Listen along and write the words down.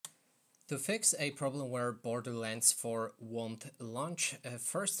To fix a problem where Borderlands 4 won't launch,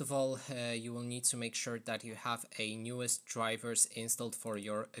 first of all, you will need to make sure that you have a newest drivers installed for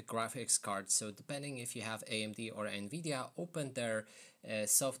your graphics card. So depending if you have AMD or NVIDIA, open their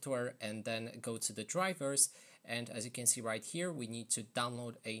software and then go to the drivers. And as you can see right here, we need to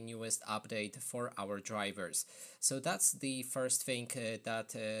download a newest update for our drivers. So that's the first thing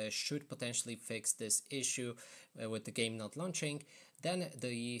that should potentially fix this issue with the game not launching. Then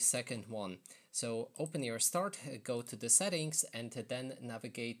the second one. So open your start, go to the settings, and then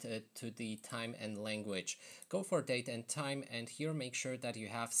navigate to the time and language. Go for date and time, and here make sure that you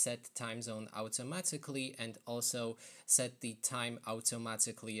have set time zone automatically and also set the time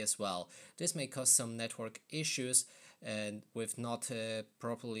automatically as well. This may cause some network issues with not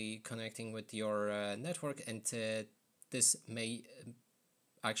properly connecting with your network, and this may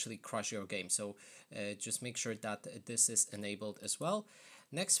actually crash your game. So just make sure that this is enabled as well.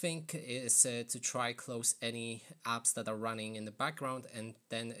 Next thing is to try close any apps that are running in the background and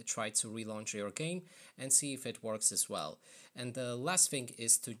then try to relaunch your game and see if it works as well. And the last thing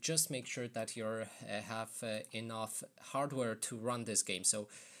is to just make sure that you have enough hardware to run this game. So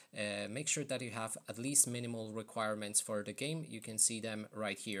make sure that you have at least minimal requirements for the game. You can see them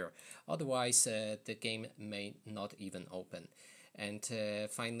right here. Otherwise, the game may not even open. And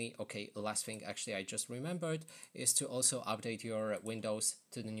finally, okay, last thing actually I just remembered is to also update your Windows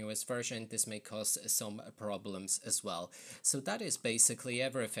to the newest version. This may cause some problems as well. So that is basically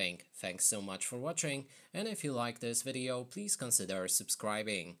everything. Thanks so much for watching, and if you like this video, please consider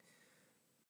subscribing.